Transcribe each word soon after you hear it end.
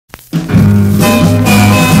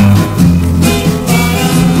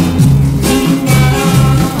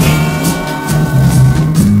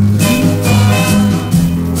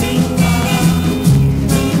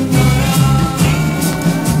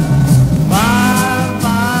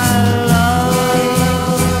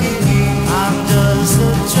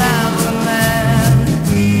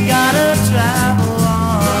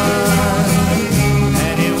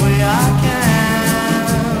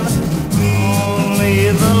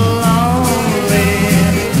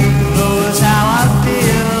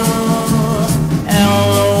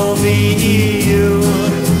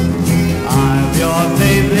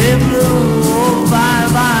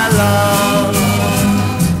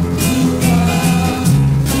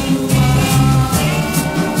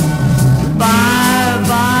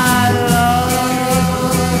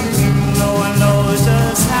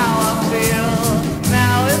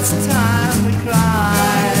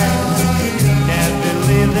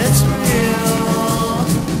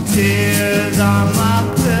on my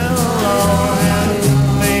pillow and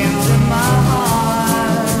pains in my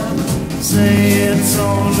heart. Say it's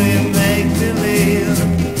only make-believe,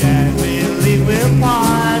 can't believe we're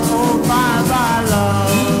part. Oh, bye-bye,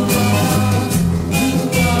 love.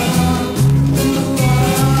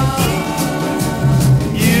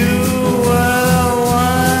 You were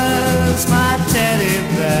once my teddy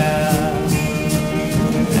bear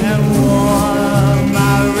and wore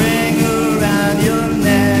my ring around your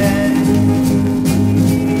neck.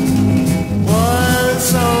 Was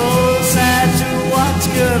so sad to watch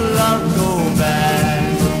good love go back.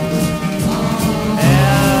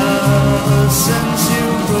 Ever since you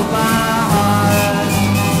broke my heart.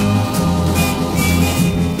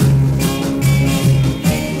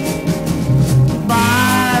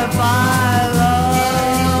 Bye bye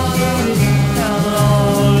love, hello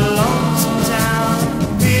lonesome town.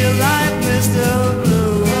 Feel like Mr.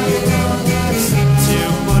 Blue since you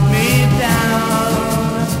put me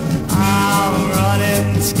down. I'm running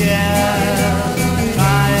scared,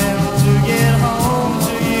 trying to get home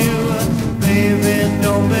to you. Baby,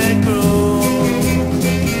 don't be cruel.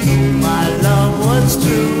 My love was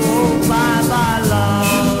true. Oh, bye bye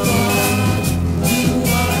love.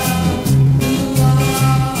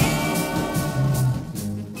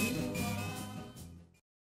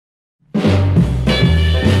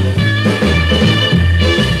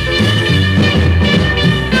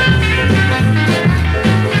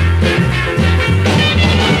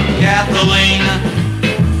 Kathleen,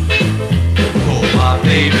 oh my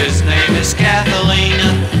baby's name is Kathleen.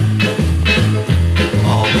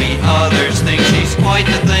 All the others think she's quite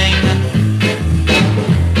the thing.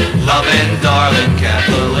 Loving darling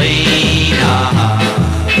Kathleen,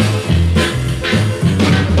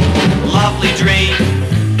 lovely dream.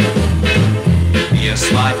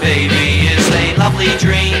 Yes, my baby is a lovely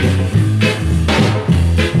dream.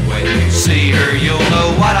 When you see her, you'll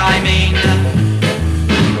know what I mean.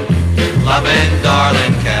 Loving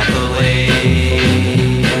darling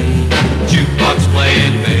Kathleen. Jukebox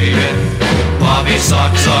playing, baby, Bobby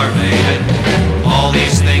socks are made. All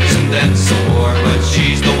these things and then some more, but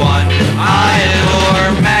she's the one I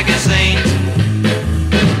adore. Magazines,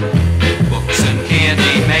 books and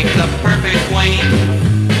candy make the perfect queen.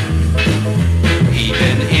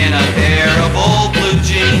 Even in a pair of old blue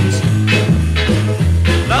jeans.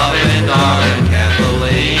 Loving darling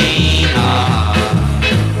Kathleen,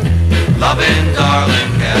 loving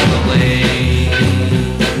darling Kathleen.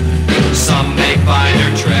 Some may find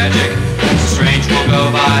her tragic, strange will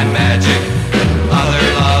go by magic. Other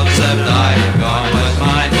loves have died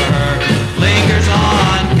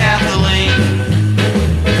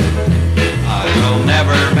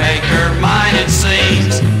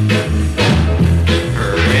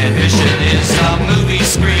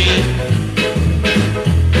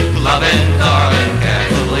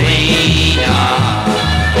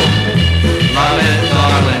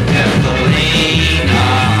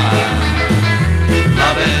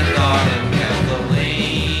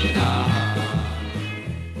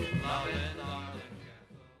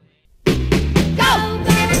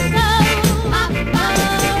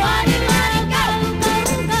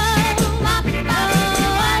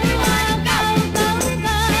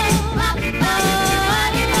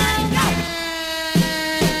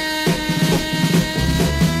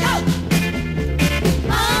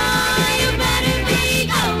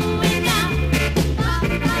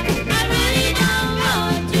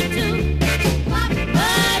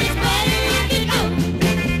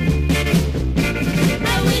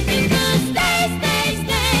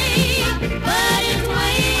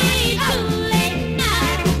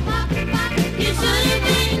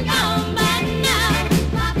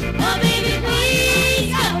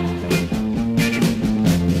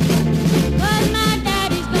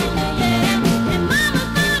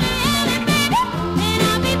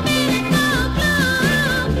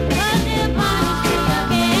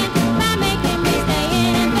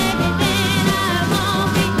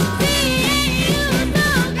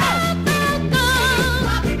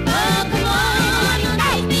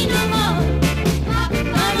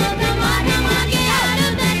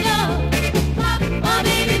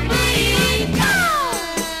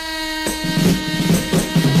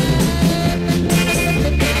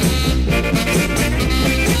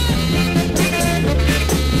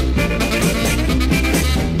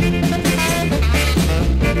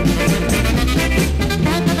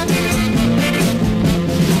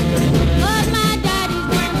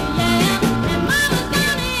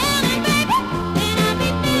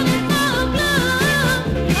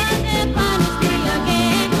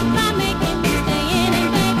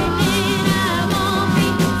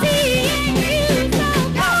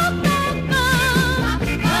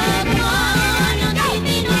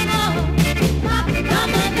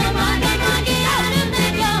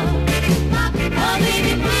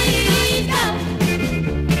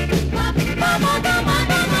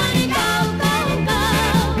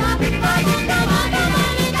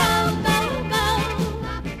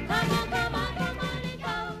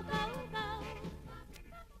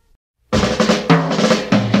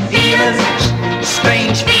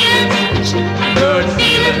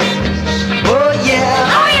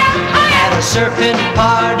surfing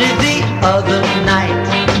party the other night.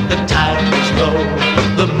 The tide was low,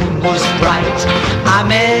 the moon was bright. I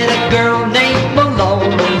met a girl named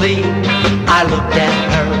Maloney. I looked at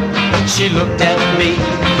her, she looked at me.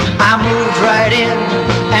 I moved right in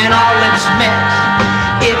and our lips met.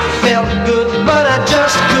 It felt good, but I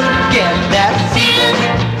just couldn't get that feeling,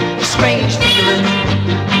 strange feeling,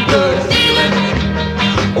 good feeling.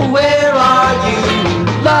 Where are you,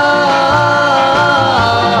 love?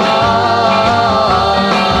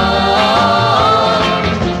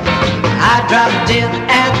 I dropped in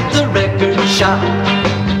at the record shop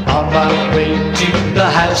on my way to the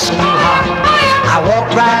house in hot. I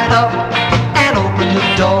walked right up and opened the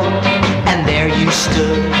door, and there you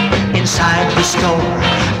stood inside the store.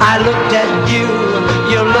 I looked at you,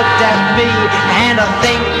 you looked at me, and a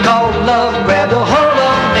thing called love grabbed a hold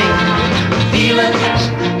of me. Feelings,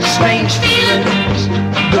 strange feelings,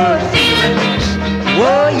 good feelings.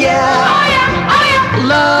 Oh yeah,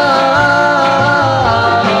 love.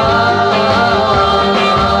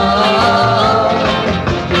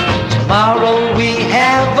 Tomorrow we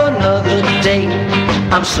have another date.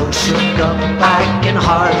 I'm so shook up I can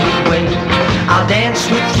hardly wait. I'll dance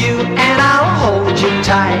with you and I'll hold you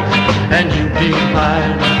tight, and you be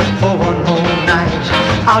mine for one more night.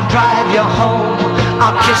 I'll drive you home,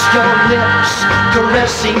 I'll kiss your lips,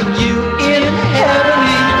 caressing you in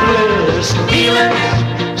heavenly bliss.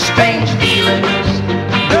 Feelings, strange feelings.